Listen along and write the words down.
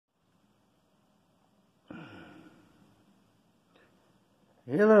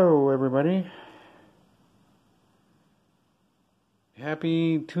Hello, everybody.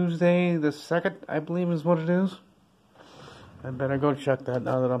 Happy Tuesday the 2nd, I believe is what it is. I better go check that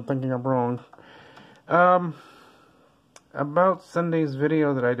now that I'm thinking I'm wrong. About Sunday's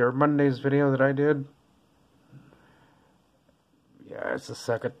video that I did, or Monday's video that I did. Yeah, it's the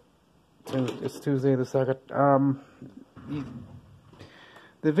 2nd. It's Tuesday the 2nd.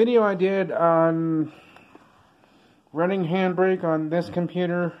 The video I did on running Handbrake on this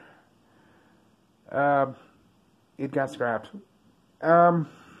computer, it got scrapped. I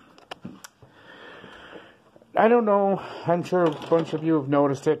don't know, I'm sure a bunch of you have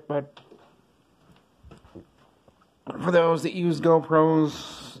noticed it, but for those that use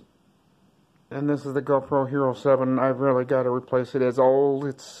GoPros, and this is the GoPro Hero 7, I've really got to replace it. It's old,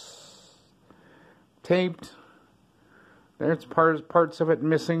 it's taped, there's parts of it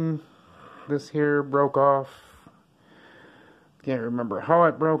missing. This here broke off. Can't remember how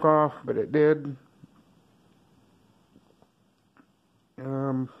it broke off, but it did.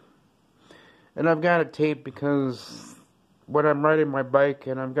 And I've got it taped because when I'm riding my bike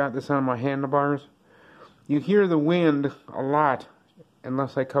and I've got this on my handlebars, you hear the wind a lot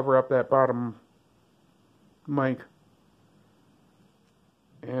unless I cover up that bottom mic.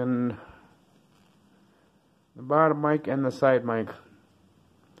 And the bottom mic and the side mic.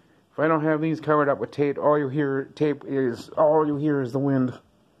 If I don't have these covered up with tape, all you hear is the wind.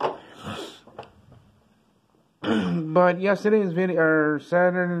 But yesterday's video, or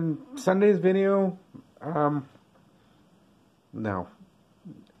Sunday's video, no.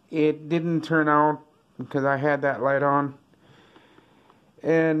 It didn't turn out because I had that light on.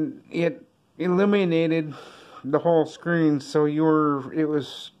 And it illuminated the whole screen, so it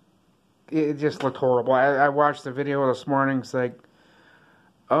just looked horrible. I watched the video this morning, it's like,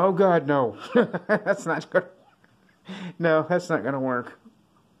 oh God, no. That's not good. No, that's not going to work.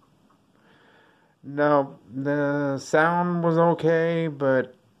 No, the sound was okay,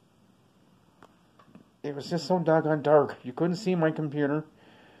 but it was just so doggone dark. You couldn't see my computer.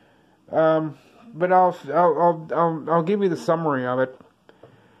 But I'll give you the summary of it.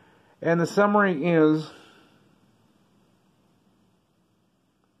 And the summary is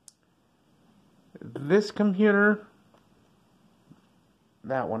this computer,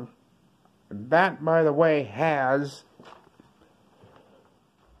 that one, that, by the way, has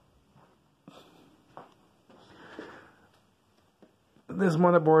this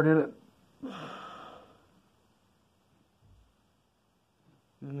motherboard in it.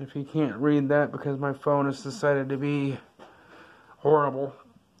 And if you can't read that because my phone has decided to be horrible,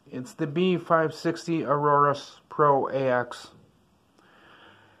 it's the B560 Aorus Pro AX.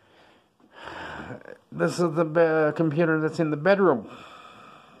 This is the computer that's in the bedroom.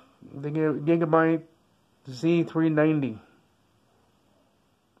 The Gigabyte Z390.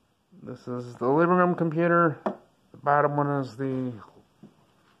 This is the living room computer. The bottom one is the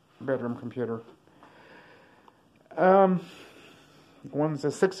bedroom computer. One's a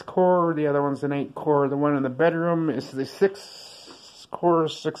 6-core, the other one's an 8-core. The one in the bedroom is the 6-core,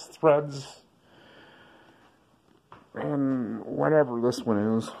 6 threads, and whatever this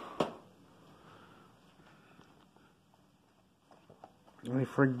one is. I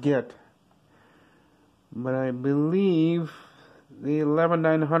forget, but I believe the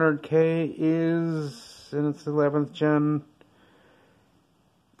 11900K is, and it's 11th gen,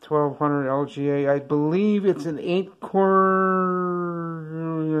 1200 LGA. I believe it's an 8-core,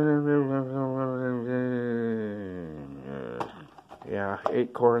 yeah,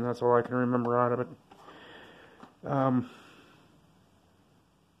 8-core, and that's all I can remember out of it. And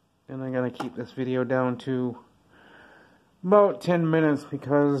I'm going to keep this video down to about 10 minutes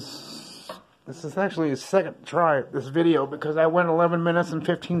because this is actually a second try at this video because I went 11 minutes and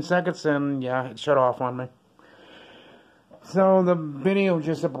 15 seconds and yeah, it shut off on me. So the video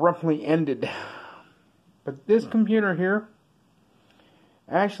just abruptly ended. But this computer here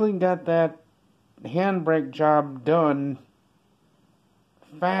actually got that handbrake job done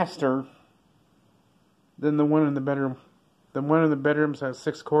faster than the one in the bedroom. The one in the bedroom has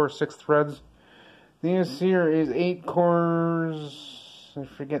 6 cores, 6 threads. This here is 8 cores, I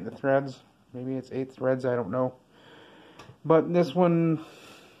forget the threads, maybe it's 8 threads, I don't know. But this one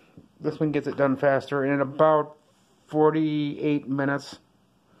gets it done faster in about 48 minutes.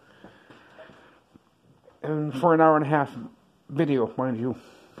 And for an hour and a half video, mind you.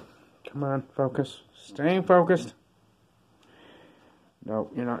 Come on, focus. Stay focused. No,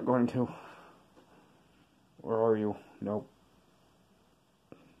 you're not going to. Or are you? Nope.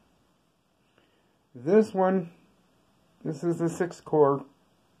 This one, this is the 6-core,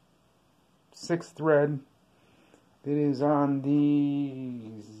 6 thread, It is on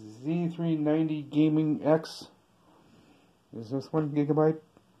the Z390 Gaming X. Is this 1 gigabyte?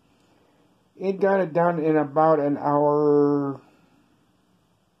 It got it done in about an hour.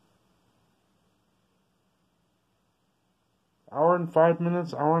 Hour and 5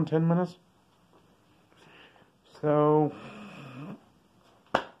 minutes, hour and 10 minutes. So,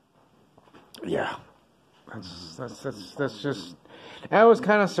 yeah, that's just. I was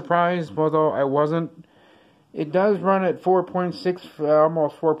kind of surprised, although I wasn't. It does run at 4.6,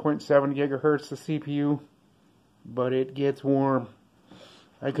 almost 4.7 gigahertz, the CPU, but it gets warm.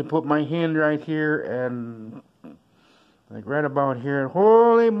 I could put my hand right here and, like right about here,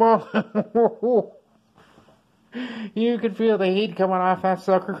 holy moly, you could feel the heat coming off that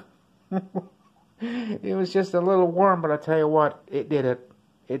sucker. It was just a little warm, but I tell you what, it did it.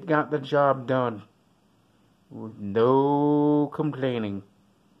 It got the job done. No complaining.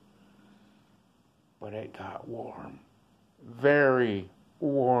 But it got warm. Very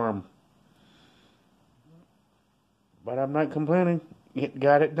warm. But I'm not complaining. It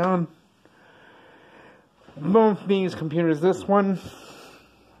got it done. Both these computers, this one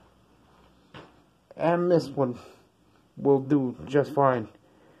and this one, will do just fine.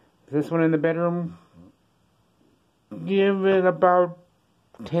 This one in the bedroom, give it about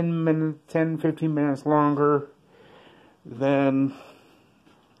 10-15 minutes longer than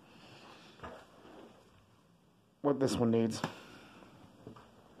what this one needs.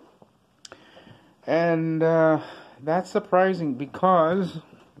 And that's surprising because,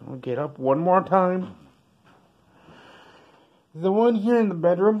 I'll get up one more time, the one here in the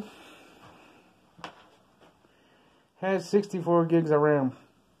bedroom has 64 gigs of RAM.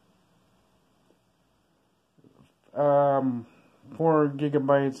 4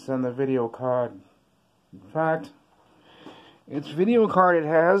 gigabytes on the video card. In fact, its video card it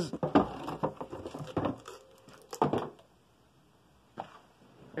has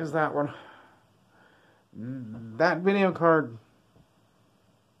is that one. That video card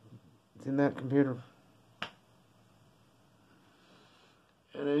is in that computer.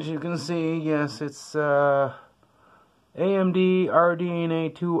 And as you can see, yes, it's AMD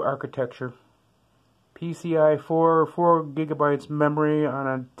RDNA 2 architecture. PCI 4 gigabytes memory on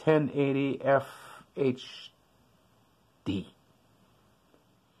a 1080 FHD.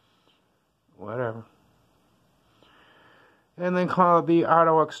 Whatever. And they call it the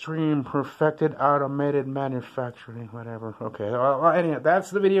Auto Extreme Perfected Automated Manufacturing. Whatever. Okay. Well, anyhow,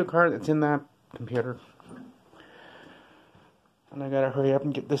 that's the video card that's in that computer. And I gotta hurry up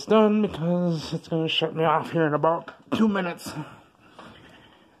and get this done because it's gonna shut me off here in about 2 minutes.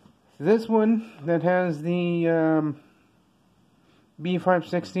 This one that has the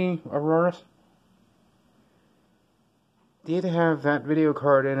B560 Aurora did have that video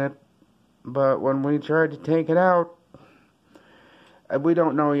card in it, but when we tried to take it out, we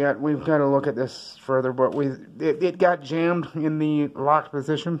don't know yet. We've got to look at this further, but it got jammed in the locked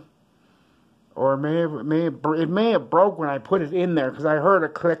position, or it may have broke when I put it in there because I heard a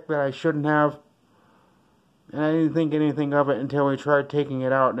click that I shouldn't have. And I didn't think anything of it until we tried taking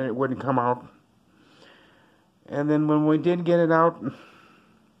it out and it wouldn't come out. And then when we did get it out,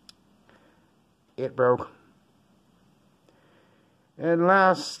 it broke. And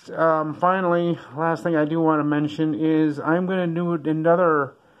finally, last thing I do want to mention is I'm going to do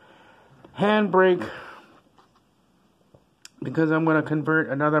another handbrake because I'm going to convert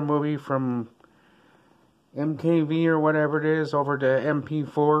another movie from MKV or whatever it is over to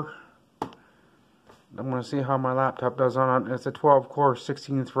MP4. I'm going to see how my laptop does on it. It's a 12-core,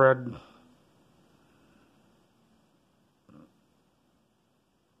 16-thread.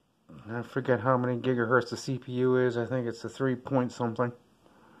 I forget how many gigahertz the CPU is. I think it's a 3 point something.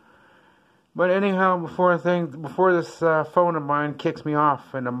 But anyhow, before this phone of mine kicks me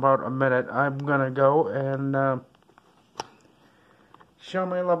off in about a minute, I'm going to go and show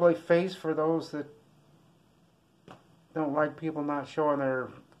my lovely face for those that don't like people not showing their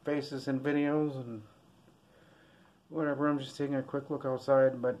faces in videos and whatever. I'm just taking a quick look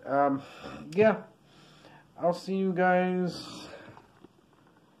outside, but yeah, I'll see you guys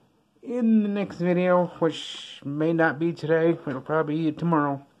in the next video, which may not be today. It'll probably be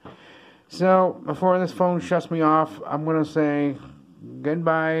tomorrow. So before this phone shuts me off, I'm gonna say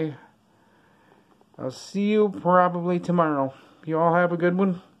goodbye. I'll see you probably tomorrow. You all have a good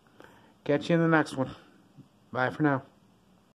one. Catch you in the next one. Bye for now.